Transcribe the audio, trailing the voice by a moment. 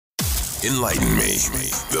Enlighten Me,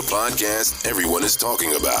 the podcast everyone is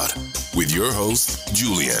talking about, with your host,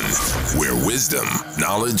 Julian, where wisdom,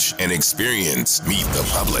 knowledge, and experience meet the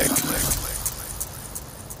public.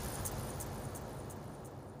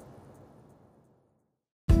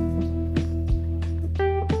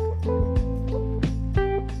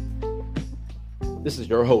 This is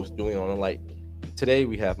your host, Julian on Enlighten Me. Today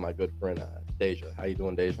we have my good friend, Deja. How you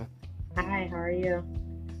doing, Deja? Hi, how are you?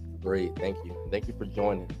 Great, thank you. Thank you for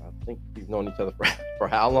joining. I think we've known each other for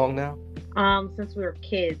how long now? Since we were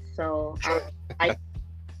kids, so I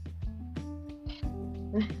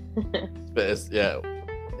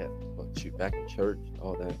Shoot, back in church,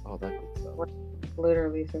 all that good stuff.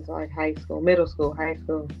 Literally since like middle school, high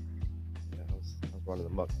school. Yeah, I was running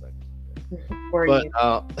the muck back then. Were But you?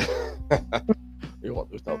 we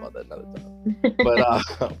won't talk about that another time.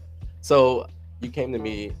 But so you came to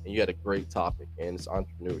me and you had a great topic, and it's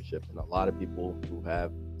entrepreneurship. And a lot of people who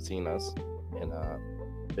have seen us and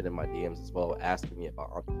been in my DMs as well asking me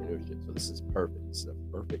about entrepreneurship. So this is perfect. This is a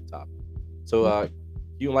perfect topic. So can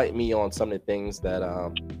you enlighten me on some of the things that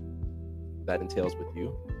that entails with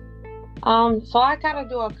you? So I kind of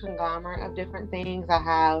do a conglomerate of different things. I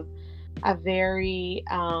have a very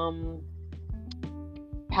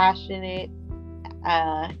passionate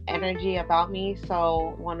energy about me.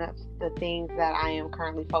 So one of the things that I am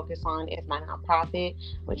currently focused on is my nonprofit,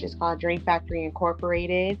 which is called Dream Factory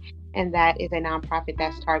Incorporated. And that is a nonprofit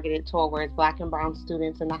that's targeted towards Black and Brown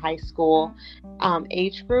students in the high school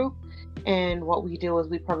age group. And what we do is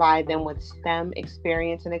we provide them with STEM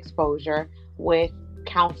experience and exposure with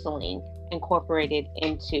counseling incorporated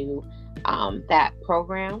into that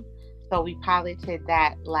program. So we piloted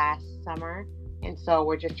that last summer. And so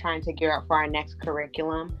we're just trying to gear up for our next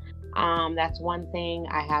curriculum. That's one thing.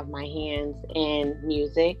 I have my hands in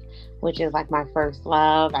music, which is like my first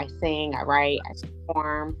love. I sing, I write, I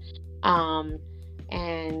perform.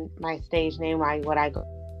 And my stage name, what I go.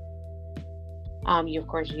 Of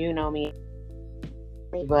course, you know me.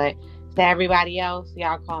 But to everybody else,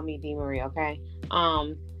 y'all call me D. Marie, okay?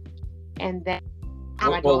 And then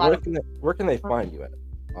where can they find you at?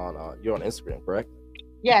 You're on Instagram, correct?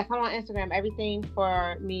 Yes, I'm on Instagram. Everything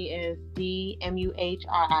for me is DMUHRIE.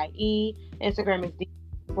 Instagram is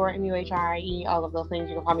DMUHRIE. All of those things.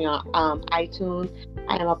 You can find me on iTunes.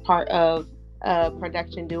 I am a part of a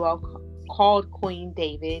production duo called Queen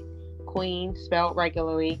David. Queen spelled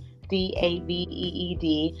regularly,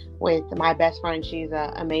 DAVEED, with my best friend. She's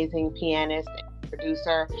an amazing pianist and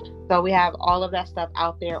producer. So we have all of that stuff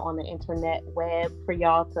out there on the internet web for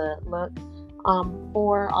y'all to look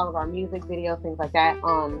for all of our music videos, things like that.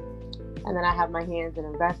 And then I have my hands in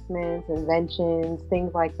investments, inventions,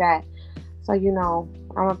 things like that. So, I'm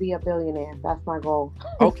going to be a billionaire. That's my goal.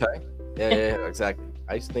 Okay. Yeah, exactly.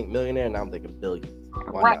 I used to think millionaire, now I'm thinking billions.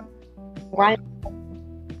 Why not?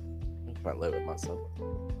 I'm trying to live with myself.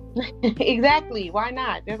 Exactly. Why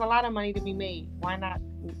not? There's a lot of money to be made. Why not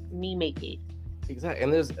me make it? Exactly.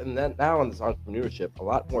 And then now in this entrepreneurship, a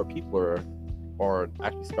lot more people are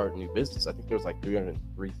actually starting new business. I think there was like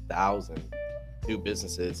 303,000 new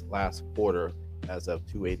businesses last quarter as of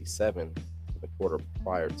 287, the quarter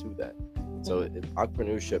prior to that. So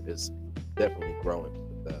entrepreneurship is definitely growing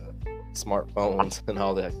with the smartphones and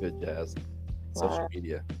all that good jazz, social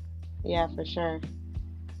media. Yeah, for sure.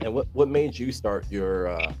 And what made you start your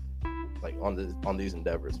on these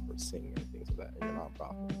endeavors for singing and things like that in your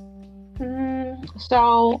nonprofit?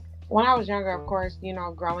 So when I was younger, of course,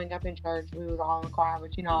 growing up in church, we was all in the choir.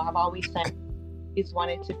 But I've always said, always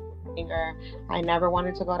wanted to be a singer. I never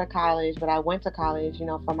wanted to go to college, but I went to college.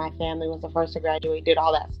 For my family, was the first to graduate, did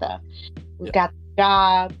all that stuff. We got the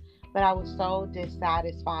job, but I was so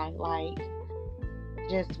dissatisfied. I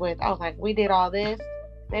was like, we did all this.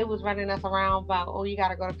 They was running us around about, oh, you got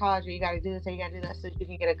to go to college, or you got to do this, or you got to do that so you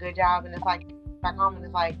can get a good job. And it's like, back home, and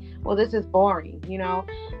it's like, well, this is boring.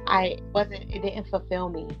 It didn't fulfill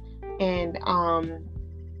me. And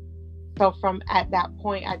so from at that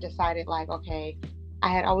point, I decided okay, I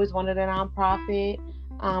had always wanted a nonprofit,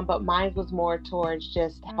 but mine was more towards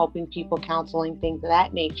just helping people, counseling, things of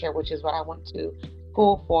that nature, which is what I went to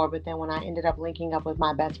school for. But then when I ended up linking up with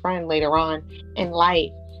my best friend later on in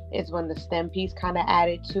life is when the STEM piece kind of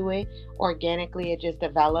added to it. Organically, it just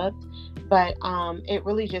developed. But it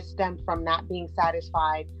really just stemmed from not being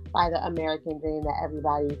satisfied by the American dream that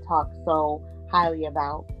everybody talks so highly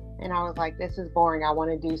about. And I was like, this is boring. I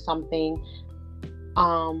want to do something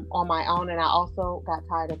on my own. And I also got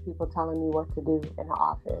tired of people telling me what to do in the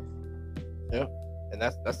office. Yeah. And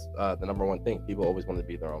that's the number one thing. People always want to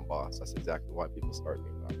be their own boss. That's exactly why people start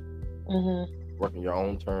being working your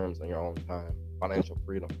own terms on your own time, financial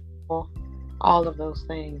freedom. All of those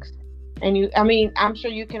things. And you, I mean, I'm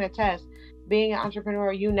sure you can attest, being an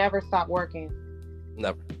entrepreneur, you never stop working.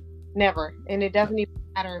 Never. Never. And it doesn't even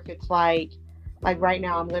matter if it's like right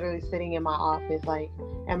now, I'm literally sitting in my office, like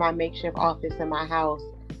in my makeshift office in my house,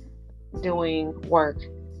 doing work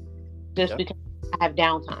just because I have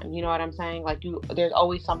downtime. You know what I'm saying? Like there's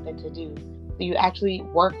always something to do. So you actually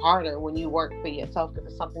work harder when you work for yourself because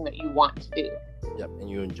it's something that you want to do. Yep, and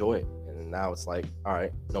you enjoy it. And now it's like, all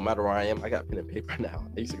right, no matter where I am, I got pen and paper now.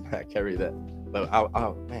 I used to not carry that. But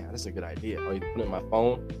oh man, that's a good idea. I'll either put it in my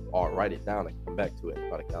phone or write it down and come back to it and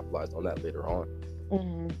try to capitalize on that later on.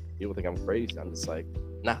 Mm-hmm. People think I'm crazy. I'm just like,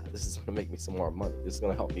 nah, this is gonna make me some more money. This is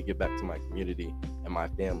gonna help me get back to my community and my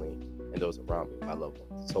family and those around me, my loved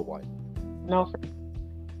ones. So why? No.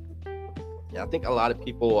 Yeah, I think a lot of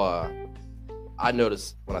people. I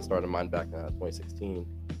noticed when I started mine back in 2016.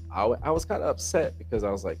 I was kind of upset because I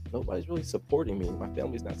was like, nobody's really supporting me. My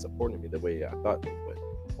family's not supporting me the way I thought they would,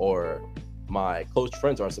 or my close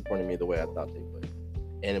friends aren't supporting me the way I thought they would,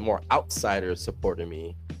 and more outsiders supporting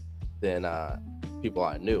me than people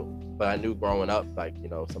I knew. But I knew growing up, like, you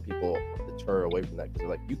know, some people deter away from that because they're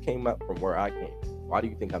like, you came up from where I came. Why do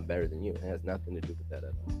you think I'm better than you? It has nothing to do with that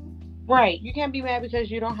at all. Right. You can't be mad because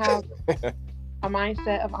you don't have a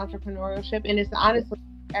mindset of entrepreneurship. And it's honestly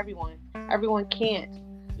everyone can't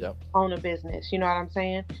own a business. You know what I'm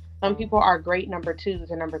saying? Some people are great number 2s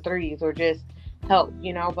and number 3s or just help,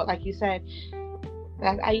 you know. But like you said,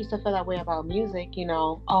 I used to feel that way about music, you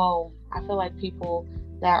know. Oh, I feel like people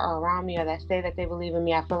that are around me or that say that they believe in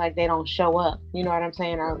me, I feel like they don't show up. You know what I'm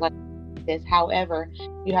saying? Or like this. However,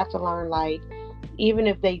 you have to learn, like, even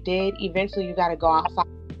if they did, eventually you got to go outside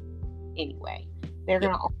anyway. They're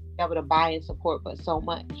going to only be able to buy and support but so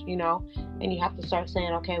much, you know. And you have to start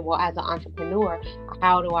saying, okay, well, as an entrepreneur,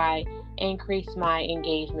 how do I increase my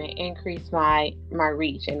engagement, increase my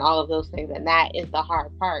reach, and all of those things? And that is the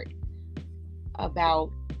hard part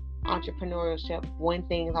about entrepreneurship. When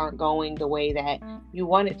things aren't going the way that you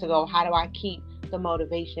want it to go, how do I keep the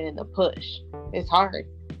motivation and the push? It's hard.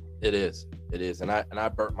 It is, and I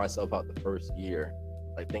burnt myself out the first year,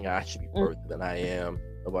 like thinking I should be further than I am.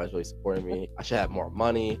 Nobody's really supporting me. I should have more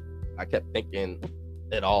money. I kept thinking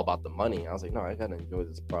it all about the money. I was like, no, I gotta enjoy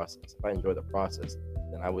this process. If I enjoy the process,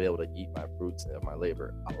 then I will be able to eat my fruits of my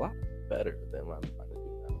labor a lot better than what I'm trying to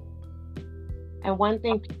do now. And one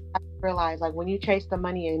thing people have to realize, like, when you chase the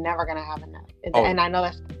money, you're never gonna have enough. And I know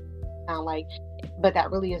that's sound like, but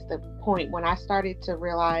that really is the point. When I started to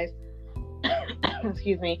realize,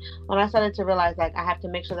 when I started to realize, like, I have to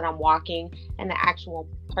make sure that I'm walking in the actual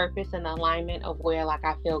purpose and the alignment of where, like,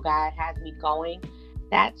 I feel God has me going,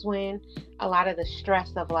 that's when a lot of the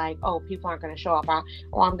stress of, like, oh, people aren't going to show up,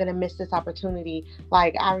 or I'm going to miss this opportunity.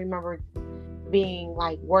 Like, I remember being,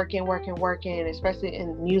 like, working, especially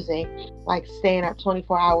in music, like, staying up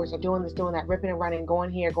 24 hours or doing this, doing that, ripping and running,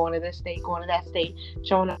 going here, going to this state, going to that state,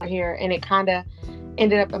 showing up here. And it kind of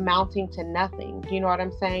ended up amounting to nothing. You know what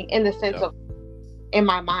I'm saying? In the sense of, in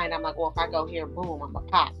my mind, I'm like, well, if I go here, boom, I'm a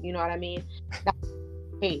pop. You know what I mean? That's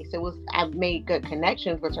the case. I've made good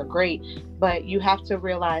connections, which are great, but you have to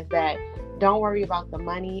realize that don't worry about the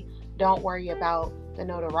money. Don't worry about the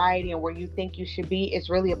notoriety and where you think you should be. It's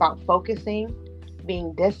really about focusing,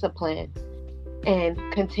 being disciplined, and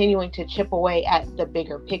continuing to chip away at the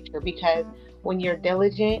bigger picture. Because when you're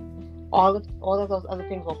diligent, all of those other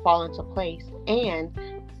things will fall into place.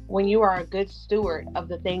 And when you are a good steward of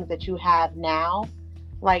the things that you have now,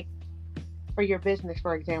 like for your business,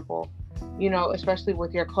 for example, you know, especially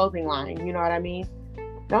with your clothing line, you know what I mean?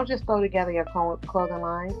 Don't just throw together your clothing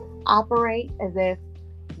line. Operate as if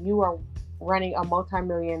you are running a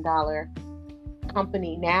multi-million-dollar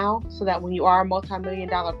company now, so that when you are a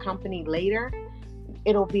multi-million-dollar company later,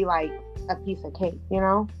 it'll be like a piece of cake, you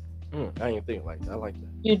know? I didn't even think like that. I like that.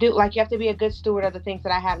 You do, like, you have to be a good steward of the things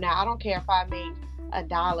that I have now. I don't care if I make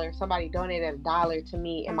 $1, somebody donated $1 to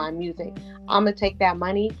me in my music. I'm gonna take that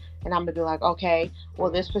money and I'm gonna be like, okay, well,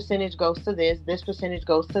 this percentage goes to this percentage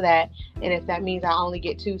goes to that, and if that means I only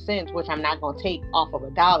get 2 cents, which I'm not gonna take off of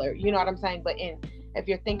 $1, you know what I'm saying? But if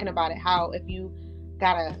you're thinking about it, how if you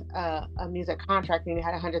got a music contract and you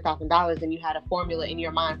had $100,000 and you had a formula in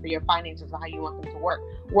your mind for your finances of how you want them to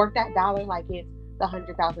work that dollar like it's the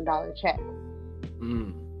 $100,000 check,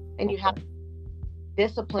 and you have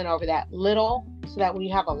discipline over that little, so that when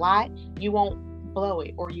you have a lot, you won't blow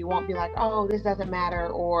it, or you won't be like, oh, this doesn't matter,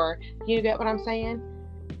 or you get what I'm saying?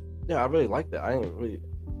 Yeah, I really like that. I ain't really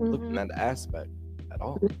looking at the aspect at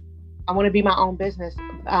all. I want to be my own business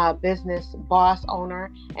boss,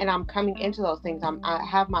 owner, and I'm coming into those things. I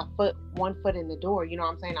have my one foot in the door, you know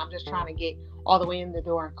what I'm saying? I'm just trying to get all the way in the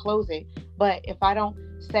door and close it. But if I don't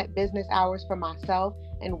set business hours for myself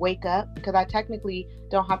and wake up, because I technically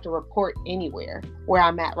don't have to report anywhere where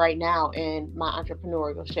I'm at right now in my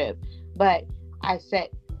entrepreneurship, but I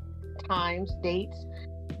set times, dates,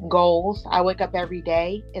 goals. I wake up every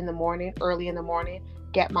day in the morning, early in the morning,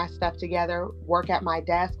 get my stuff together, work at my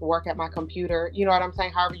desk, work at my computer. You know what I'm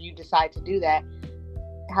saying? However you decide to do that.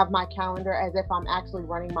 Have my calendar as if I'm actually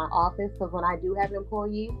running my office, because when I do have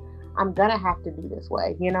employees, I'm gonna have to be this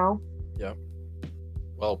way, you know? Yeah.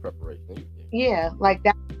 Well, preparation. Yeah, like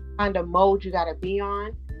that kind of mode you gotta be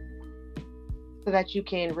on so that you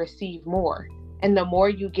can receive more. And the more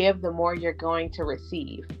you give, the more you're going to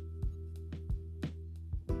receive.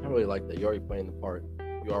 I really like that. You're already playing the part.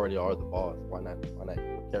 You already are the boss. Why not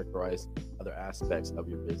characterize other aspects of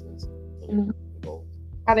your business and your goals?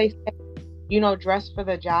 How they say, you know, dress for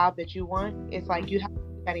the job that you want. It's like you have to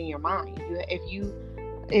put that in your mind.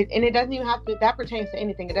 And it doesn't even have to, that pertains to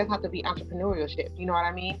anything. It doesn't have to be entrepreneurship. You know what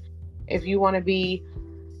I mean? If you want to be,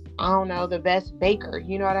 I don't know, the best baker,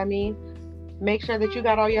 you know what I mean? Make sure that you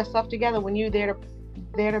got all your stuff together when you're there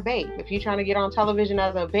to bake. If you're trying to get on television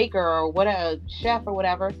as a baker or whatever, chef or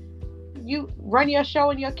whatever, you run your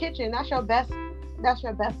show in your kitchen. That's your best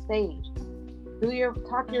stage.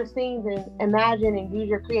 Talk your scenes and imagine and use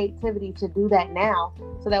your creativity to do that now,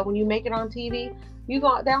 so that when you make it on TV, they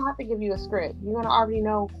don't have to give you a script. You're gonna already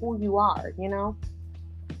know who you are, you know?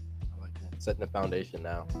 I like that. Setting the foundation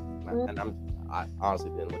now. And I honestly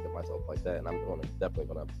didn't look at myself like that, and I'm definitely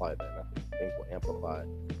gonna apply that. And I think things will amplify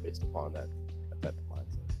based upon that type of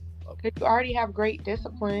mindset. Because you already have great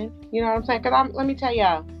discipline. You know what I'm saying? Because let me tell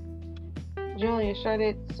y'all, Julian sure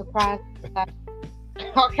did surprise.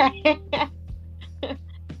 Okay.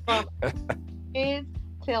 From kids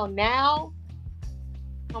till now,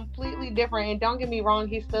 completely different. And don't get me wrong,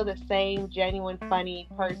 he's still the same genuine, funny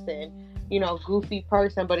person, you know, goofy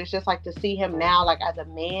person. But it's just like to see him now, like as a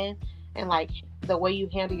man, and like the way you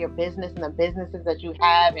handle your business and the businesses that you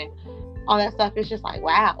have and all that stuff. It's just like,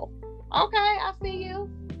 wow. Okay, I see you.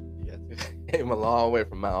 Yeah, came a long way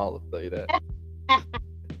from Mount Olive, I'll tell you that.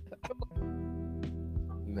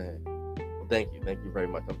 Man, well, thank you very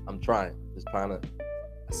much. I'm trying, just trying to.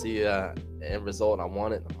 I see the end result. I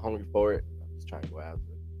want it. I'm hungry for it. I'm just trying to go after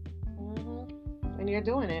it. Mm-hmm. And you're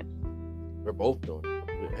doing it. We're both doing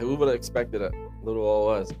it. Who would have expected a little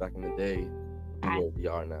old us back in the day where we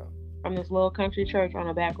are now? From this little country church on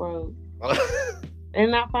a back road.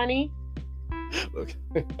 Isn't that funny? Look.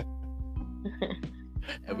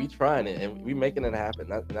 And we trying it, and we making it happen.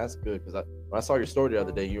 That's good, because when I saw your story the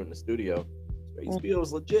other day, you were in the studio. Your studio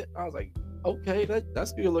was legit. I was like, okay, that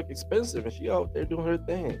studio look expensive, and she out there doing her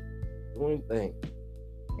thing.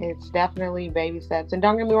 It's definitely baby steps. And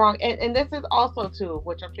don't get me wrong, and this is also too,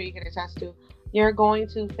 which I'm sure you can attest to, you're going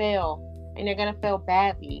to fail, and you're going to fail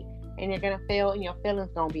badly, and you're going to fail, and your feelings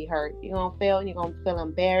going to be hurt. You're going to fail, and you're going to feel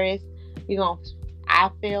embarrassed. I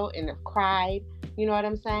failed and have cried. You know what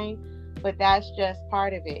I'm saying? But that's just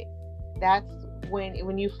part of it. That's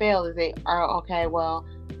when you fail, is it, oh, okay, well,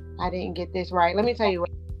 I didn't get this right. Let me tell you,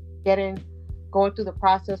 going through the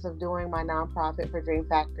process of doing my nonprofit for Dream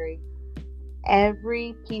Factory,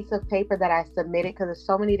 every piece of paper that I submitted, because there's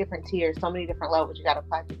so many different tiers, so many different levels. You got to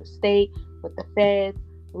apply to the state, with the feds,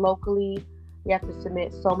 locally. You have to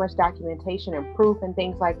submit so much documentation and proof and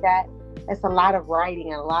things like that. It's a lot of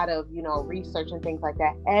writing and a lot of, research and things like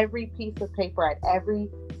that. Every piece of paper at every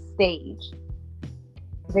stage,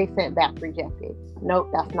 they sent back rejected.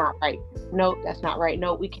 Nope, that's not right. Nope, that's not right.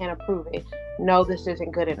 Nope, we can't approve it. No, this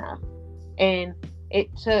isn't good enough. And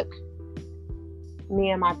it took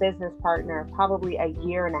me and my business partner probably a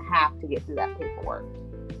year and a half to get through that paperwork.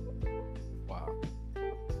 Wow.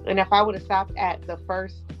 And if I would have stopped at the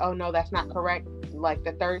first, oh no, that's not correct, like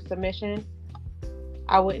the third submission,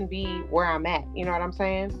 I wouldn't be where I'm at. You know what I'm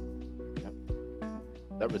saying? Yep.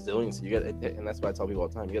 That resilience, you get, and that's why I tell people all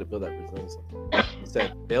the time, you got to build that resilience. You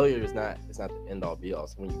said failure is not the end all be all.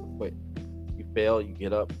 So when you quit, you fail, you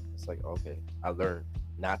get up. It's like, okay, I learned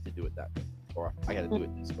not to do it that way, or I got to do it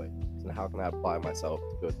this way. So how can I apply myself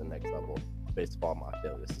to go to the next level based upon my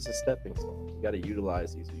failures? It's a stepping stone. You got to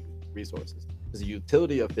utilize these resources, because the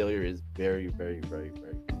utility of failure is very, very, very,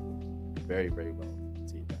 very, very, very well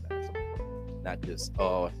seen that aspect. Not just,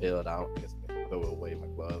 oh, I failed, I guess I'm gonna throw away my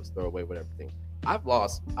gloves, throw away everything.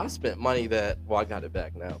 I've spent money that, well, I got it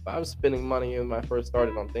back now, but I was spending money when I first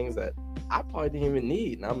started on things that I probably didn't even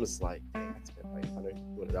need, and I'm just like, dang, I spent like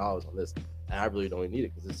 $100, $200 on this, and I really don't need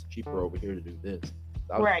it because it's cheaper over here to do this.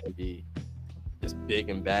 So I was right. Gonna be just big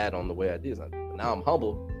and bad on the way I did. But now I'm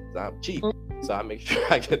humble because I'm cheap, so I make sure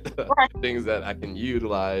I get the things that I can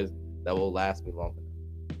utilize that will last me long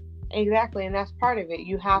enough. Exactly, and that's part of it.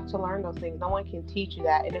 You have to learn those things. No one can teach you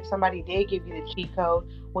that. And if somebody did give you the cheat code,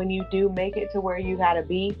 when you do make it to where you gotta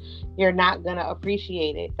be, you're not gonna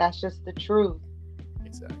appreciate it. That's just the truth.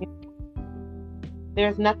 Exactly.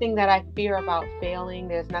 There's nothing that I fear about failing.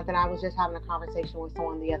 There's nothing. I was just having a conversation with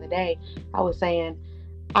someone the other day. I was saying,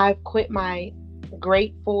 I've quit my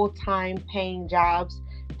great full-time paying jobs,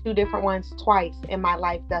 2 different ones twice in my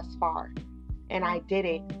life thus far. And I did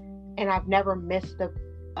it. And I've never missed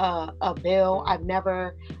a bill. I've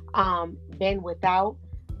never been without.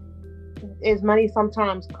 Is money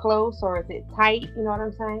sometimes close or is it tight? You know what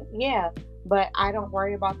I'm saying? Yeah. But I don't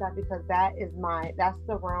worry about that because that's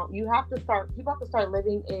the realm. People have to start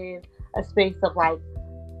living in a space of like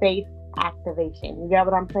faith activation. You get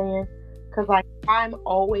what I'm saying? Because like I'm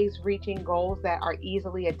always reaching goals that are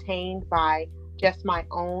easily attained by just my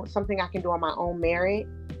own, something I can do on my own merit,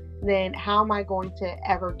 then how am I going to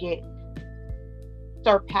ever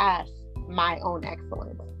surpass my own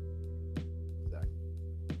excellence? Exactly.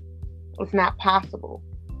 It's not possible.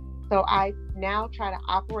 So I now try to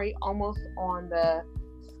operate almost on the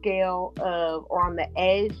scale of, or on the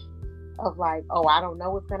edge of like, oh, I don't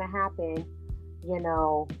know what's going to happen, in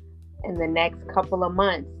the next couple of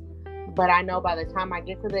months. But I know by the time I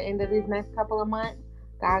get to the end of these next couple of months,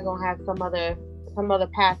 God going to have some other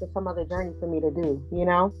path or some other journey for me to do,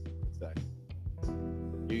 Exactly.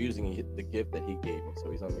 You're using the gift that he gave you, so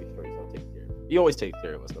he's going to make sure he's going to take care of it. He always takes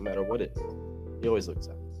care of us, no matter what it is. He always looks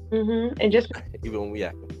out. And just even when we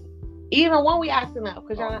act. Even when we acting up,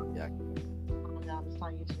 because y'all. Yeah. Oh my God, I'm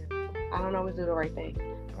telling you too. I don't always do the right thing.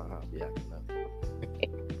 Yeah.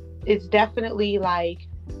 It's definitely like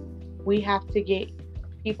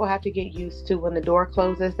people have to get used to when the door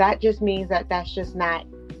closes. That just means that that's just not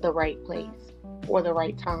the right place or the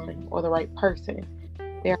right time or the right person.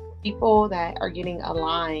 There are people that are getting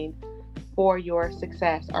aligned for your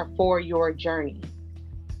success or for your journey.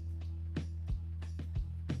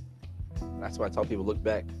 That's why I tell people look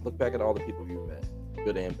back at all the people you've met,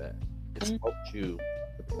 good and bad. It's helped you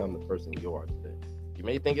to become the person you are today. You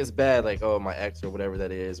may think it's bad, like, oh, my ex or whatever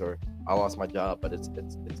that is, or I lost my job, but it's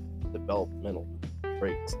developmental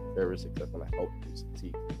traits, very successful, and I help you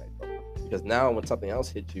succeed. Because now when something else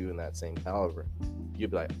hits you in that same caliber, you'll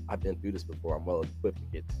be like, I've been through this before, I'm well equipped to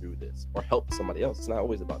get through this, or help somebody else. It's not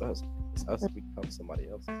always about us. It's us to become somebody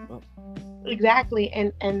else as well. Exactly.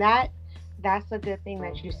 And that's a good thing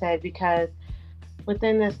that you said, because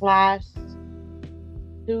within this last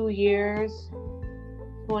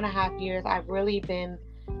 2.5 years, I've really been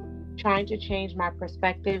trying to change my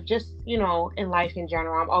perspective, just, in life in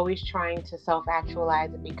general. I'm always trying to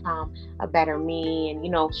self-actualize and become a better me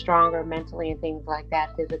and, stronger mentally and things like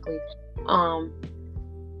that, physically.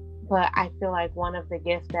 But I feel like one of the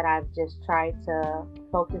gifts that I've just tried to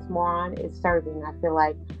focus more on is serving. I feel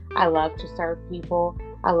like I love to serve people.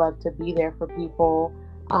 I love to be there for people.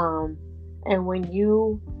 And when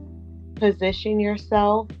you position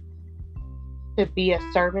yourself to be a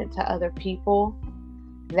servant to other people,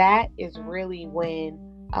 that is really when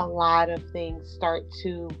a lot of things start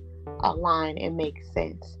to align and make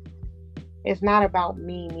sense. It's not about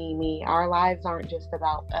me. Our lives aren't just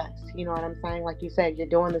about us. You know what I'm saying? Like you said, you're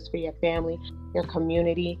doing this for your family, your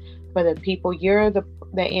community, for the people. You're the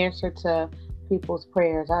answer to people's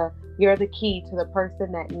prayers, or you're the key to the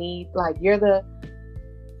person that needs, like, you're the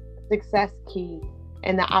success key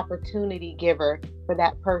and the opportunity giver for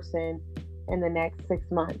that person in the next 6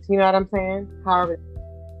 months. You know what I'm saying? However,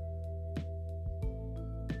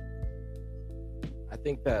 I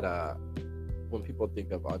think that when people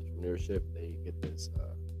think of entrepreneurship, they get this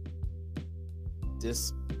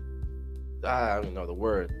I don't even know the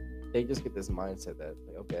word. They just get this mindset that,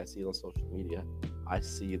 like, okay, I see it on social media. I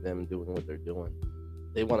see them doing what they're doing.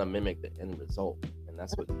 They want to mimic the end result. And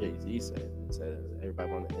that's what Jay-Z said. He said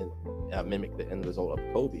everybody want to mimic the end result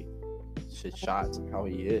of Kobe. His shots and how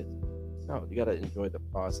he is. No, you got to enjoy the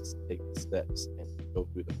process, take the steps, and go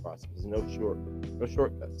through the process. There's no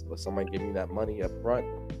shortcuts. Let somebody give me that money up front,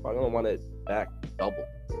 I'm going to want it back double.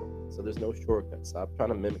 So there's no shortcuts. Stop trying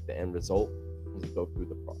to mimic the end result and just go through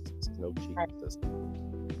the process. There's no cheat system.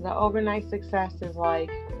 The overnight success is like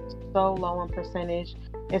so low in percentage.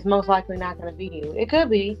 It's most likely not going to be you. It could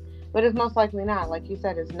be, but it's most likely not. Like you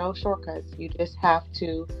said, there's no shortcuts. You just have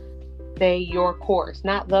to stay your course.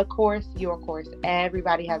 Not the course, your course.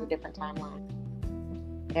 Everybody has a different timeline.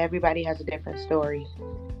 Everybody has a different story.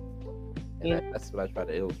 And that's what I try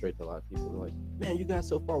to illustrate to a lot of people. They're like, man, you got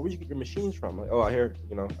so far. Where'd you get your machines from? I'm like, oh, I hear,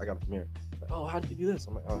 I got them from here. Like, oh, how did you do this?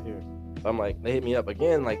 I'm like, oh, here. I'm like, they hit me up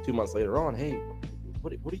again like 2 months later on. Hey,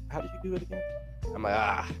 how did you do it again? I'm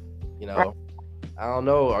like, I don't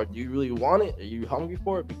know. Do you really want it? Are you hungry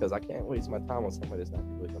for it? Because I can't waste my time on somebody that's not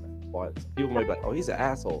really gonna want it. People might be like, "Oh, he's an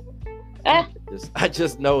asshole." I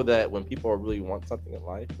just know that when people really want something in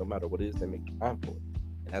life, no matter what it is, they make time for it,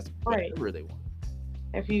 and that's whatever they want.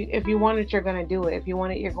 If you want it, you're gonna do it. If you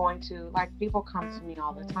want it, you're going to. Like, people come to me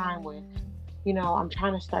all the time with, I'm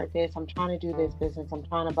trying to start this. I'm trying to do this business. I'm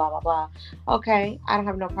trying to blah blah blah. Okay, I don't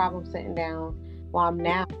have no problem sitting down. Well, I'm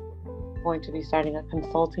now going to be starting a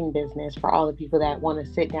consulting business for all the people that want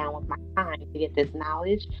to sit down with my time to get this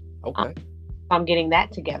knowledge. Okay. I'm getting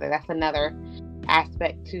that together. That's another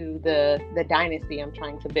aspect to the dynasty I'm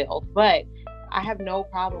trying to build. But I have no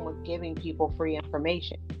problem with giving people free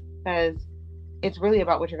information, because it's really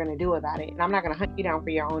about what you're going to do about it. And I'm not going to hunt you down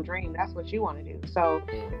for your own dream. That's what you want to do. So,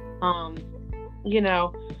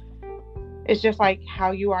 it's just like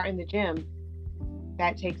how you are in the gym.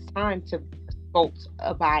 That takes time to sculpt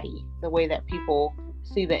a body the way that people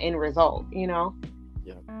see the end result, Yeah.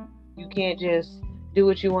 You can't just do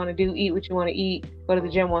what you want to do, eat what you want to eat, go to the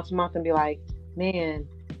gym once a month and be like, man,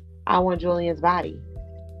 I want Julian's body.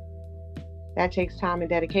 That takes time and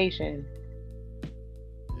dedication.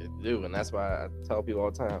 You do, and that's why I tell people all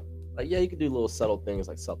the time, like, yeah, you can do little subtle things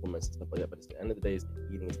like supplements and stuff like that, but at the end of the day, it's the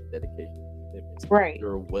eating, it's the dedication, it's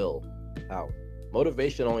your will out.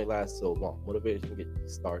 Motivation only lasts so long. Motivation can get you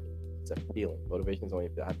started. It's a feeling. Motivation is only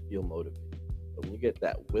if I feel motivated. But when you get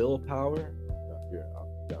that willpower, you're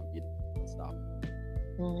unbeatable. Stop.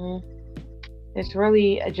 It's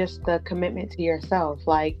really just the commitment to yourself.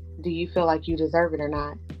 Like, do you feel like you deserve it or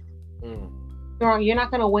not? You're not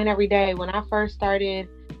going to win every day. When I first started,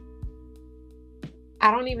 I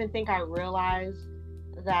don't even think I realized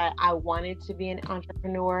that I wanted to be an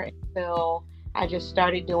entrepreneur until I just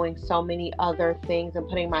started doing so many other things and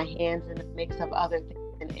putting my hands in a mix of other things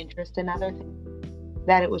and interest in other things,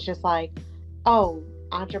 that it was just like, oh,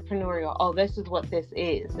 entrepreneurial. Oh, this is what this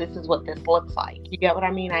is. This is what this looks like. You get what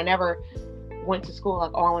I mean? I never went to school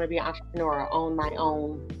like, oh, I want to be an entrepreneur, own my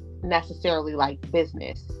own necessarily like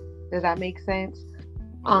business. Does that make sense?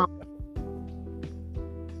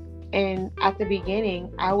 And at the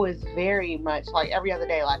beginning, I was very much like every other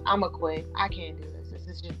day, like, I'm gonna quit. I can't do this. This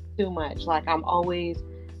is just too much. Like, I'm always,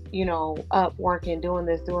 up working, doing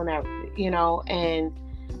this, doing that, and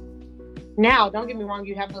now, don't get me wrong,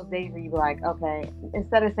 you have those days where you be like, okay,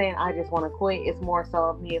 instead of saying I just want to quit, it's more so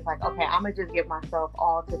of me. It's like, okay, I'm going to just give myself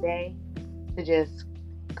all today to just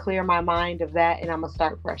clear my mind of that, and I'm going to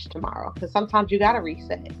start fresh tomorrow. Because sometimes you got to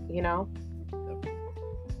reset,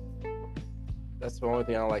 That's the only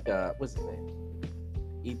thing I like. What's his name?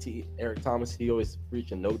 E.T. Eric Thomas. He always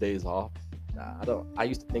preaching no days off. I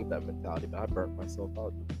used to think that mentality, but I burnt myself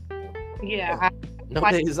out. Yeah. No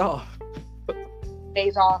days off.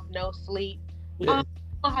 Days off, no sleep. Don't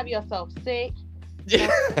have yourself sick. Yeah.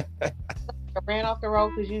 You ran off the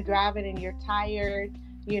road because you're driving and you're tired.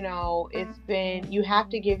 You have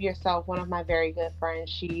to give yourself. One of my very good friends,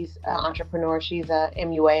 she's an entrepreneur. She's a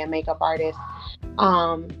MUA, a makeup artist.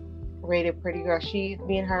 Rated Pretty Girl.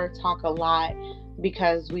 Me and her talk a lot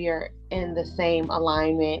because we are in the same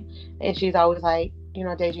alignment. And she's always like,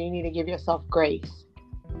 Deja, you need to give yourself grace.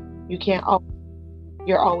 You can't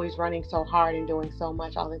you're always running so hard and doing so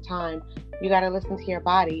much all the time. You got to listen to your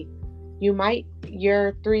body.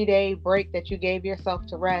 Your 3-day break that you gave yourself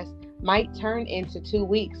to rest might turn into 2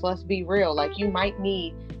 weeks. Let's be real. Like, you might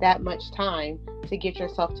need that much time to get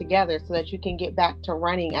yourself together so that you can get back to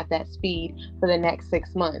running at that speed for the next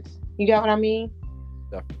 6 months. You get what I mean?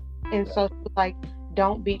 Definitely. And so, like,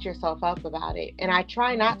 don't beat yourself up about it. And I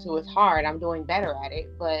try not to. It's hard. I'm doing better at it.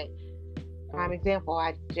 But prime example,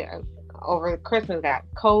 I over Christmas got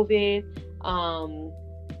COVID,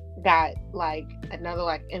 got like another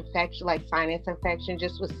like infection, like sinus infection,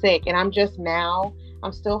 just was sick. And I'm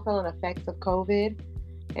still feeling effects of COVID,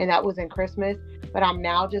 and that was in Christmas, but I'm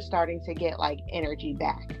now just starting to get like energy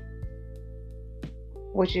back,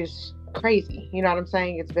 which is crazy. You know what I'm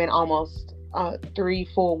saying? It's been almost 3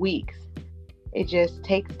 full weeks. It just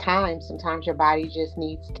takes time. Sometimes your body just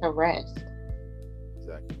needs to rest.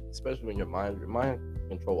 Exactly. Especially when your mind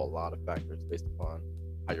control a lot of factors based upon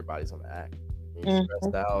how your body's going to act. When you're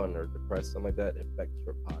stressed out or depressed, something like that, it affects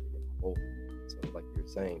your body as a whole. So like you're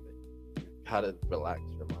saying, that you gotta relax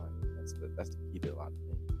your mind. That's the key to a lot of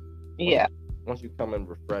things. Once you come in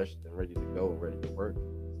refreshed and ready to go and ready to work,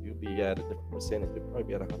 you'll be at a different percentage. You'll probably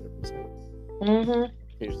be at 100%.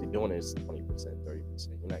 Usually doing it is 20%, 30%.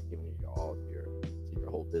 You're not giving it your all to your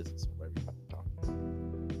whole business or whatever you're talking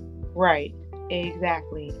about. Right.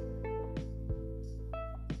 Exactly.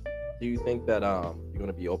 Do you think that you're going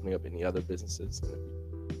to be opening up any other businesses in the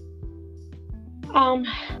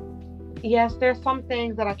future? Yes, there's some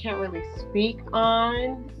things that I can't really speak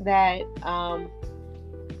on that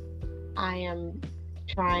I am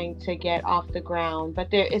trying to get off the ground. But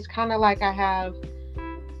it's kind of like I have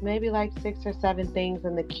maybe like 6 or 7 things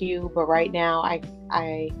in the queue, but right now I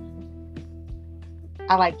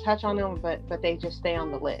like touch on them, but they just stay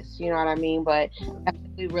on the list. You know what I mean? But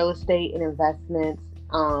definitely real estate and investments,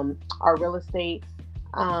 or real estate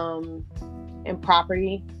and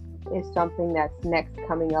property is something that's next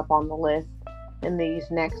coming up on the list in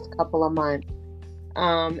these next couple of months.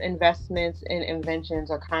 Investments and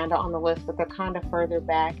inventions are kind of on the list, but they're kind of further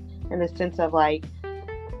back in the sense of like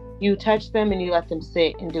you touch them and you let them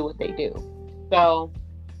sit and do what they do. So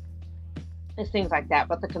it's things like that.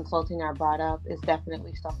 But the consulting I brought up is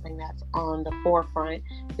definitely something that's on the forefront.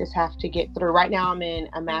 Just have to get through. Right now I'm in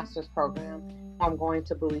a master's program. I'm going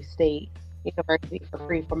to Bowie State University for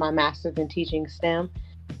free for my master's in teaching STEM.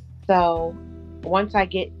 So once I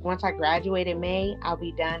graduate in May, I'll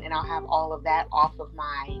be done and I'll have all of that off of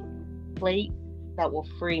my plate. That will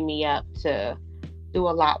free me up to do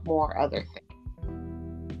a lot more other things.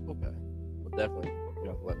 Okay. Well, definitely,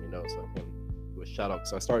 let me know so I can do a shout out.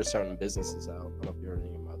 So I started shouting businesses out. I don't know if you heard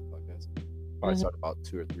any of my other podcasts. Probably started about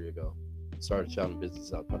 2 or 3 ago. Started shouting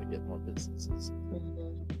businesses out, trying to get more businesses. Like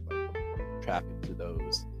traffic to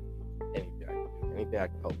those. Anything I can do. Anything I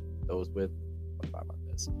can help those with, I'll try my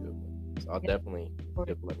best to do it. So I'll definitely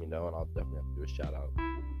let me know, and I'll definitely have to do a shout out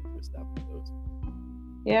to staff with those.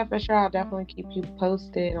 Yeah, for sure. I'll definitely keep you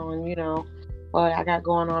posted on, what I got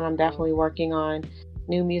going on. I'm definitely working on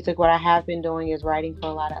new music. What I have been doing is writing for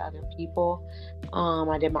a lot of other people.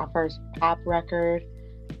 I did my first pop record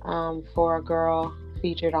for a girl,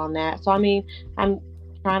 featured on that. So, I'm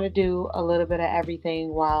trying to do a little bit of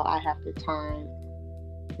everything while I have the time.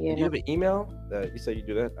 Do you have an email? You say you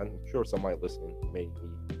do that? I'm sure somebody listening may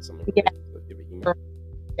need some information. Yeah. So give an email.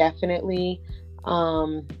 Definitely.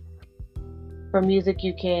 For music,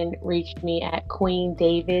 you can reach me at Queen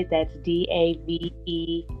David. That's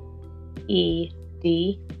DAVEED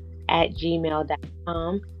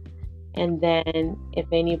 @gmail.com. And then if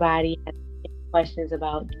anybody has any questions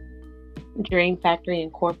about Dream Factory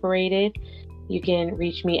Incorporated, you can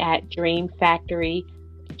reach me at dreamfactoryqd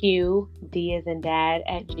as in dad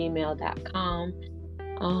 @gmail.com.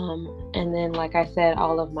 And then, like I said,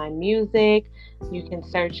 all of my music, you can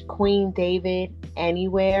search Queen David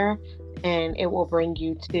anywhere, and it will bring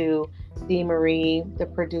you to D. Marie, the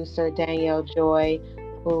producer, Danielle Joy,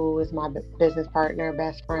 who is my business partner,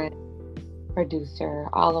 best friend, producer,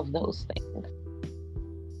 all of those things.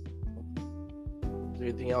 Is there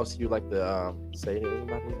anything else you'd like to say to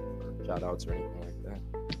anybody? Or shout outs or anything like that?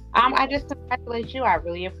 I just congratulate you. I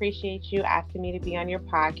really appreciate you asking me to be on your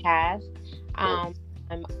podcast. I'm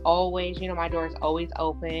always, my door is always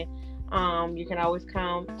open. You can always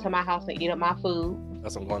come to my house and eat up my food.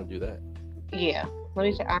 That's I'm going to do that. Yeah. Let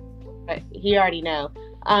me check. But he already know.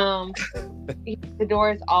 The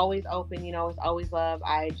door is always open. It's always love.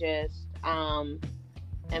 I just am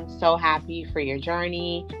so happy for your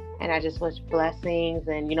journey, and I just wish blessings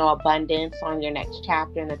and abundance on your next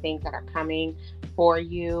chapter and the things that are coming for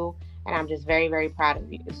you. And I'm just very, very proud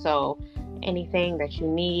of you. So anything that you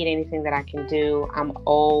need, anything that I can do, I'm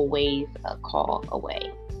always a call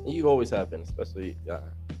away. You always have been, especially your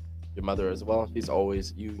mother as well. She's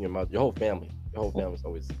always, you, your mother, your whole family. Your whole family's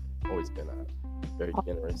always been very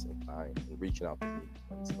generous and kind and reaching out to me.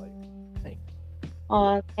 It's like, thank you.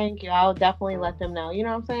 Oh, thank you. I'll definitely let them know. You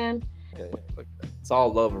know what I'm saying? Yeah. Like, it's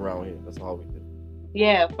all love around here. That's all we do.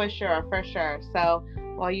 Yeah, for sure. So,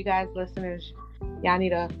 all you guys listeners, y'all need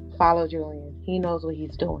to follow Julian. He knows what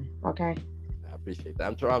he's doing. Okay. I appreciate that.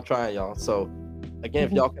 I'm trying, y'all. So, again,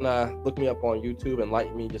 if y'all can look me up on YouTube and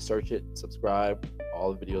like me, just search it, subscribe.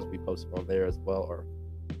 All the videos will be posted on there as well, or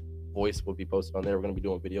voice will be posted on there. We're going to be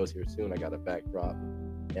doing videos here soon. I got a backdrop.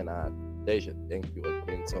 And Deja, thank you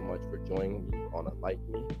again so much for joining me on a Like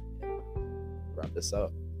Me. And wrap this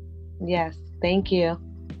up. Yes. Thank you.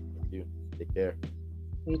 Thank you. Take care.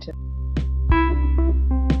 You too.